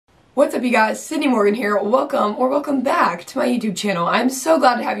What's up you guys, Sydney Morgan here. Welcome back to my YouTube channel. I'm so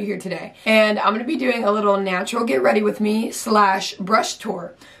glad to have you here today. And I'm going to be doing a little natural get ready with me / brush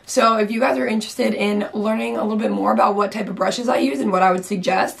tour. So if you guys are interested in learning a little bit more about what type of brushes I use and what I would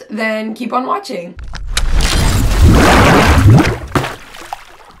suggest, then keep on watching.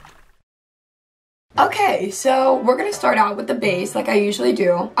 Okay, so we're gonna start out with the base like I usually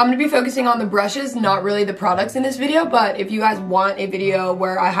do. I'm gonna be focusing on the brushes, not really the products in this video, but if you guys want a video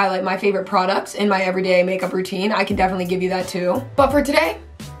where I highlight my favorite products in my everyday makeup routine, I can definitely give you that too. But for today,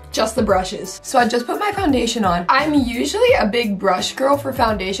 just the brushes. So I just put my foundation on. I'm usually a big brush girl for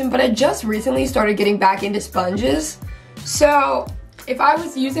foundation, but I just recently started getting back into sponges. So if I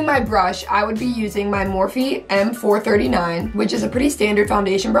was using my brush, I would be using my Morphe M439, which is a pretty standard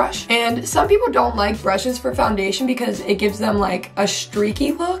foundation brush. And some people don't like brushes for foundation because it gives them like a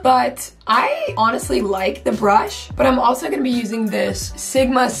streaky look, but I honestly like the brush. But I'm also gonna be using this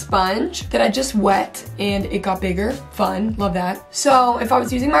Sigma sponge that I just wet and it got bigger. Fun, love that. So if I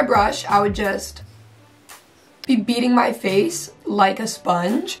was using my brush, I would just be beating my face like a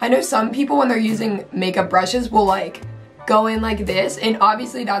sponge. I know some people when they're using makeup brushes will like go in like this, and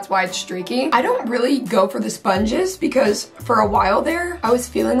obviously that's why it's streaky. I don't really go for the sponges because for a while there, I was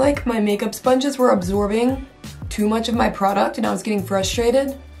feeling like my makeup sponges were absorbing too much of my product and I was getting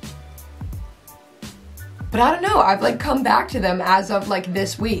frustrated. But I don't know, I've like come back to them as of like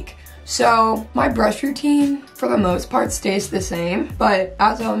this week. So my brush routine for the most part stays the same, but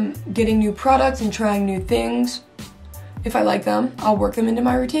as I'm getting new products and trying new things, if I like them, I'll work them into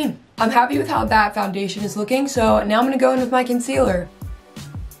my routine. I'm happy with how that foundation is looking, so now I'm gonna go in with my concealer.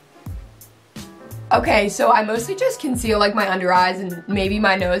 Okay, so I mostly just conceal like my under eyes and maybe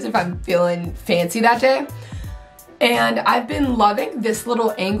my nose if I'm feeling fancy that day. And I've been loving this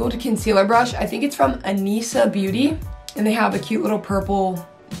little angled concealer brush. I think it's from Anissa Beauty, and they have a cute little purple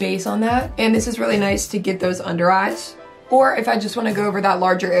base on that. And this is really nice to get those under eyes. Or if I just wanna go over that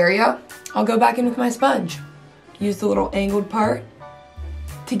larger area, I'll go back in with my sponge. Use the little angled part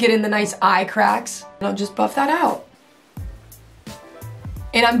to get in the nice eye cracks, and I'll just buff that out.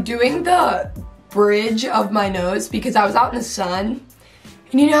 And I'm doing the bridge of my nose because I was out in the sun,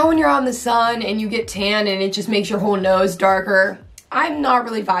 and you know when you're out in the sun and you get tan and it just makes your whole nose darker. I'm not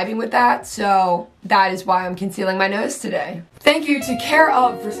really vibing with that, so that is why I'm concealing my nose today. Thank you to Care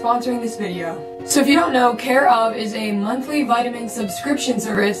of for sponsoring this video. So if you don't know, Care of is a monthly vitamin subscription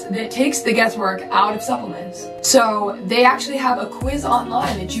service that takes the guesswork out of supplements. So they actually have a quiz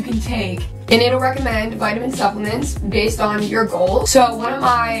online that you can take, and it'll recommend vitamin supplements based on your goals. So one of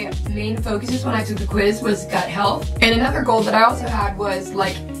my main focuses when I took the quiz was gut health, and another goal that I also had was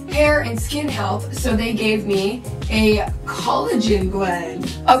like hair and skin health, so they gave me a collagen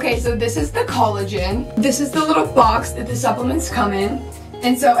blend. Okay, so this is the collagen. This is the little box that the supplements come in.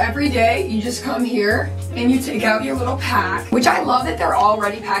 And so every day you just come here and you take out your little pack, which I love that they're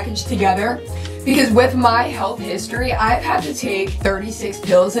already packaged together because with my health history, I've had to take 36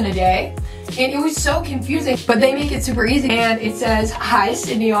 pills in a day. And it was so confusing, but they make it super easy. And it says, "Hi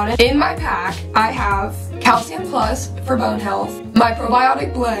Sydney" on it. In my pack, I have Calcium Plus for bone health, my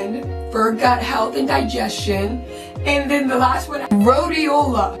probiotic blend for gut health and digestion, and then the last one,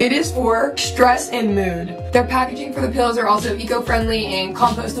 rhodiola. It is for stress and mood. Their packaging for the pills are also eco-friendly and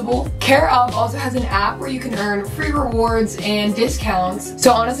compostable. Care of also has an app where you can earn free rewards and discounts.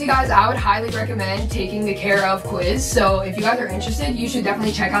 So honestly guys, I would highly recommend taking the Care of quiz. So if you guys are interested, you should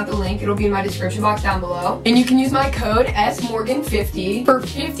definitely check out the link. It'll be in my description box down below. And you can use my code SMorgan50 for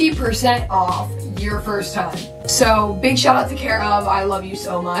 50% off your first time. So big shout out to Care of, I love you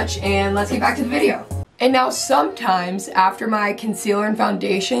so much, and let's get back to the video. And now sometimes after my concealer and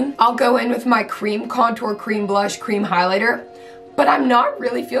foundation, I'll go in with my cream contour, cream blush, cream highlighter, but I'm not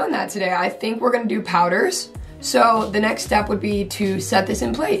really feeling that today. I think we're gonna do powders. So the next step would be to set this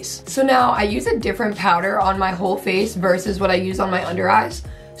in place. So now I use a different powder on my whole face versus what I use on my under eyes.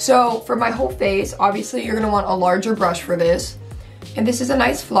 So for my whole face, obviously you're gonna want a larger brush for this. And this is a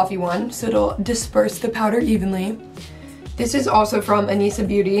nice fluffy one, so it'll disperse the powder evenly. This is also from Anissa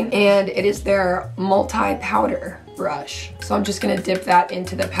Beauty, and it is their multi-powder brush. So I'm just gonna dip that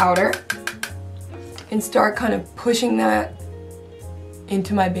into the powder and start kind of pushing that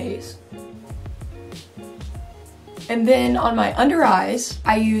into my base. And then on my under eyes,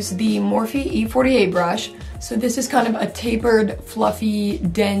 I use the Morphe E48 brush. So this is kind of a tapered, fluffy,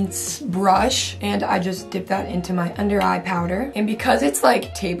 dense brush, and I just dip that into my under eye powder. And because it's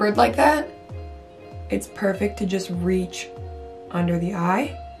like tapered like that, it's perfect to just reach under the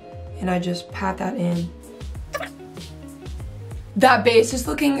eye, and I just pat that in. That base is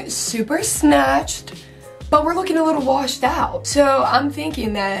looking super snatched. but we're looking a little washed out. So I'm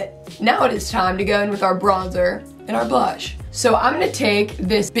thinking that now it is time to go in with our bronzer and our blush. So I'm gonna take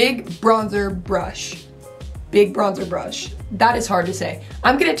this big bronzer brush. Big bronzer brush. That is hard to say.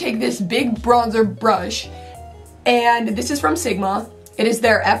 I'm gonna take this big bronzer brush, and this is from Sigma. It is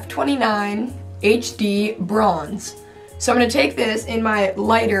their F29 HD Bronze. So I'm gonna take this in my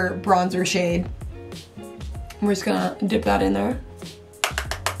lighter bronzer shade. We're just gonna dip that in there.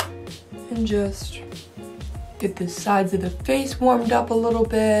 And just get the sides of the face warmed up a little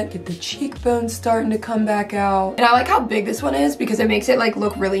bit, get the cheekbones starting to come back out. And I like how big this one is because it makes it like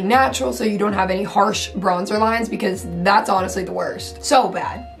look really natural so you don't have any harsh bronzer lines, because that's honestly the worst. So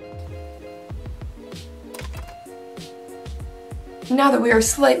bad. Now that we are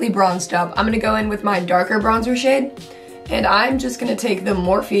slightly bronzed up, I'm gonna go in with my darker bronzer shade, and I'm just gonna take the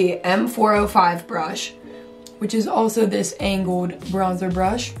Morphe M405 brush, which is also this angled bronzer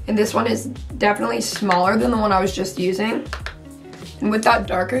brush. And this one is definitely smaller than the one I was just using. And with that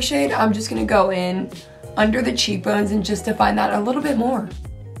darker shade, I'm just gonna go in under the cheekbones and just define that a little bit more.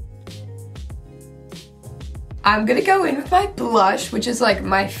 I'm gonna go in with my blush, which is like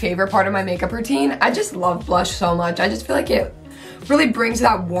my favorite part of my makeup routine. I just love blush so much. I just feel like it really brings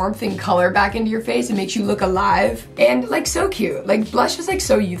that warmth and color back into your face and makes you look alive and like so cute. Like blush is like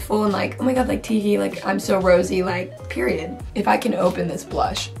so youthful and like, oh my god, like TV, like I'm so rosy, like period. If I can open this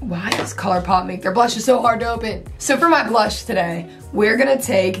blush. Why does ColourPop make their blushes so hard to open? So for my blush today, we're gonna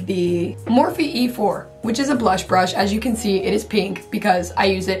take the Morphe E4, which is a blush brush. As you can see, it is pink because I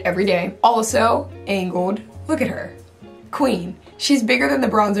use it every day. Also angled. Look at her. Queen. She's bigger than the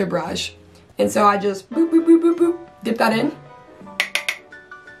bronzer brush. And so I just boop, boop, boop, boop, boop, dip that in.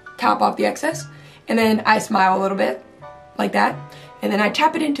 Top off the excess, and then I smile a little bit, like that, and then I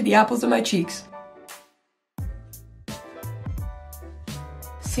tap it into the apples of my cheeks.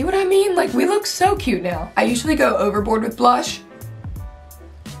 See what I mean? Like, we look so cute now. I usually go overboard with blush,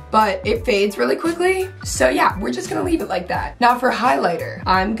 but it fades really quickly, so yeah, we're just gonna leave it like that. Now for highlighter,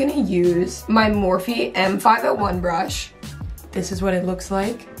 I'm gonna use my Morphe M501 brush. This is what it looks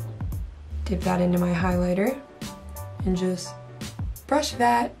like. Dip that into my highlighter, and just brush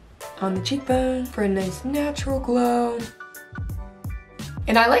that on the cheekbone for a nice natural glow.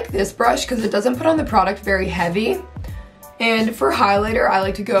 And I like this brush because it doesn't put on the product very heavy. And for highlighter, I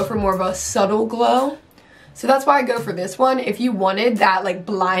like to go for more of a subtle glow. So that's why I go for this one. If you wanted that like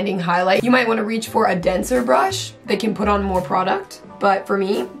blinding highlight, you might want to reach for a denser brush that can put on more product. But for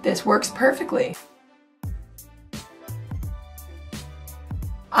me, this works perfectly.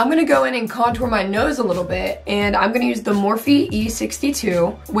 I'm gonna go in and contour my nose a little bit, and I'm gonna use the Morphe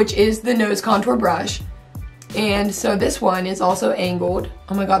E62, which is the nose contour brush. And so this one is also angled.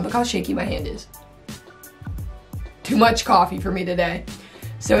 Oh my god, look how shaky my hand is. Too much coffee for me today.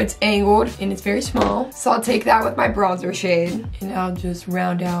 So it's angled and it's very small. So I'll take that with my bronzer shade and I'll just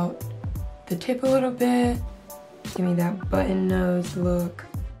round out the tip a little bit. Give me that button nose look.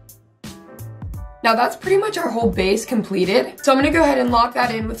 Now that's pretty much our whole base completed. So I'm gonna go ahead and lock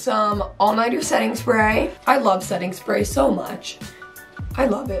that in with some all-nighter setting spray. I love setting spray so much. I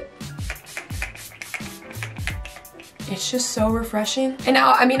love it. It's just so refreshing. And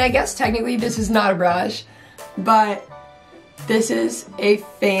now, I mean, I guess technically this is not a brush, but this is a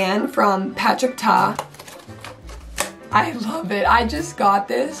fan from Patrick Ta. I love it. I just got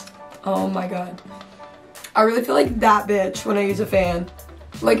this. Oh my god. I really feel like that bitch when I use a fan.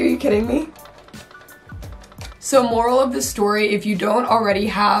 Like, are you kidding me? So moral of the story, if you don't already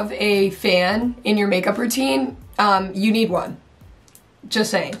have a fan in your makeup routine, you need one. Just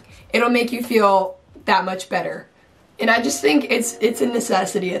saying. It'll make you feel that much better. And I just think it's a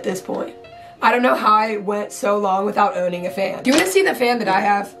necessity at this point. I don't know how I went so long without owning a fan. Do you want to see the fan that I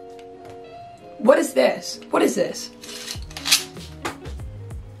have? What is this? What is this?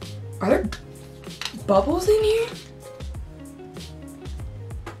 Are there bubbles in here?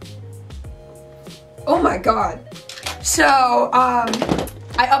 Oh my god. So, I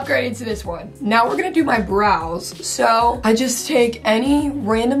upgraded to this one. Now we're gonna do my brows. So, I just take any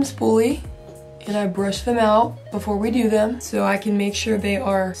random spoolie and I brush them out before we do them so I can make sure they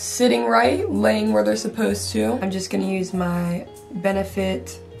are sitting right, laying where they're supposed to. I'm just gonna use my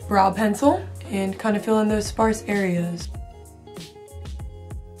Benefit brow pencil and kind of fill in those sparse areas.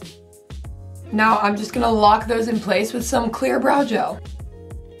 Now I'm just gonna lock those in place with some clear brow gel.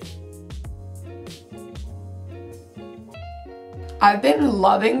 I've been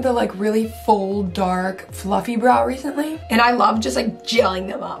loving the like really full, dark, fluffy brow recently. And I love just like gelling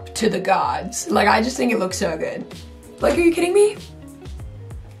them up to the gods. Like, I just think it looks so good. Like, are you kidding me?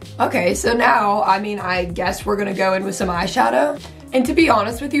 Okay, so now, I mean, I guess we're gonna go in with some eyeshadow. And to be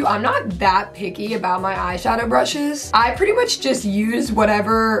honest with you, I'm not that picky about my eyeshadow brushes. I pretty much just use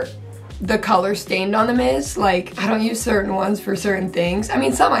whatever the color stained on them is. Like, I don't use certain ones for certain things. I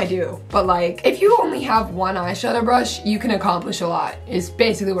mean, some I do, but like, if you only have one eyeshadow brush, you can accomplish a lot, is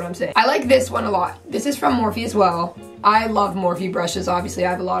basically what I'm saying. I like this one a lot. This is from Morphe as well. I love Morphe brushes, obviously, I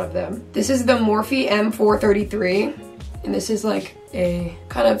have a lot of them. This is the Morphe M433, and this is like a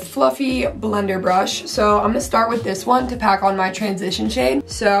kind of fluffy blender brush. So I'm gonna start with this one to pack on my transition shade.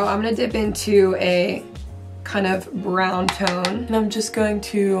 So I'm gonna dip into a kind of brown tone, and I'm just going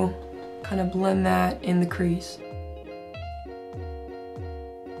to kind of blend that in the crease.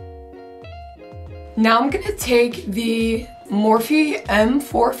 Now I'm gonna take the Morphe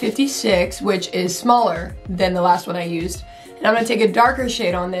M456, which is smaller than the last one I used, and I'm gonna take a darker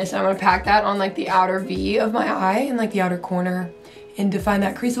shade on this, and I'm gonna pack that on like the outer V of my eye and like the outer corner and define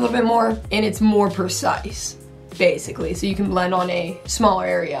that crease a little bit more, and it's more precise, basically, so you can blend on a smaller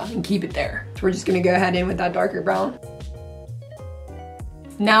area and keep it there. So we're just gonna go ahead in with that darker brown.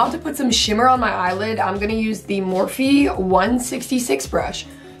 Now to put some shimmer on my eyelid, I'm gonna use the Morphe 166 brush.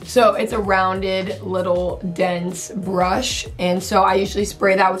 So it's a rounded little dense brush, and so I usually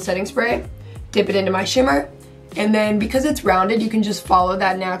spray that with setting spray, dip it into my shimmer, and then because it's rounded, you can just follow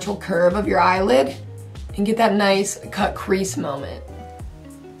that natural curve of your eyelid and get that nice cut crease moment.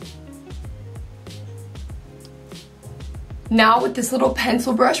 Now with this little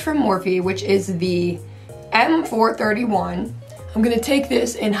pencil brush from Morphe, which is the M431, I'm gonna take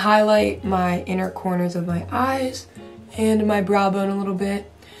this and highlight my inner corners of my eyes and my brow bone a little bit.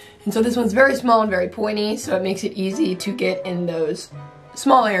 And so this one's very small and very pointy, so it makes it easy to get in those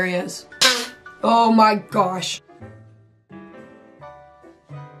small areas. Oh my gosh.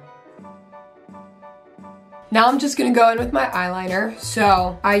 Now I'm just gonna go in with my eyeliner.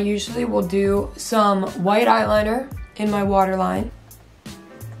 So I usually will do some white eyeliner in my waterline.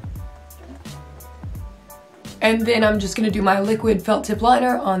 And then I'm just gonna do my liquid felt tip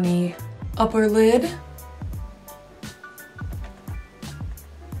liner on the upper lid.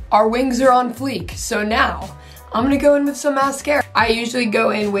 Our wings are on fleek, so now I'm gonna go in with some mascara. I usually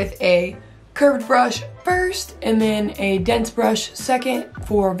go in with a curved brush first and then a dense brush second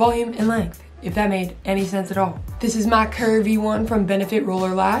for volume and length, if that made any sense at all. This is my curvy one from Benefit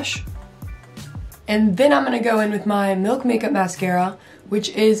Roller Lash. And then I'm gonna go in with my Milk Makeup Mascara, which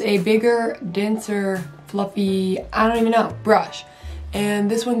is a bigger, denser, fluffy, I don't even know, brush. And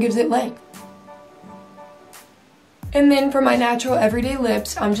this one gives it length. And then for my natural everyday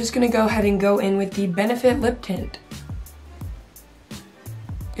lips, I'm just gonna go ahead and go in with the Benefit Lip Tint.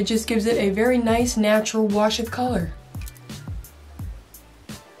 It just gives it a very nice natural wash of color.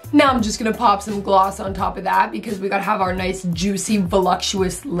 Now I'm just gonna pop some gloss on top of that because we gotta have our nice juicy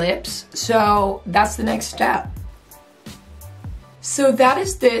voluptuous lips. So that's the next step. So that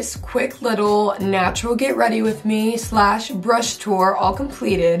is this quick little natural get ready with me / brush tour all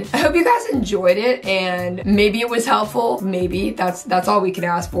completed. I hope you guys enjoyed it and maybe it was helpful. Maybe that's all we can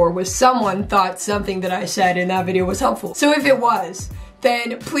ask for, was someone thought something that I said in that video was helpful. So if it was,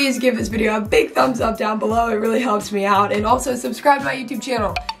 then please give this video a big thumbs up down below. It really helps me out. And also subscribe to my YouTube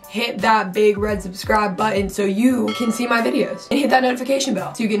channel. Hit that big red subscribe button so you can see my videos. And hit that notification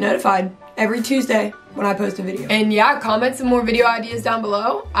bell so you get notified every Tuesday when I post a video. And yeah, comment some more video ideas down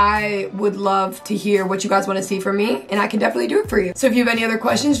below. I would love to hear what you guys want to see from me, and I can definitely do it for you. So if you have any other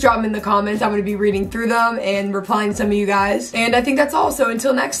questions, drop them in the comments. I'm going to be reading through them and replying to some of you guys. And I think that's all. So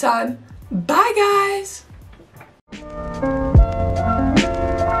until next time, bye guys!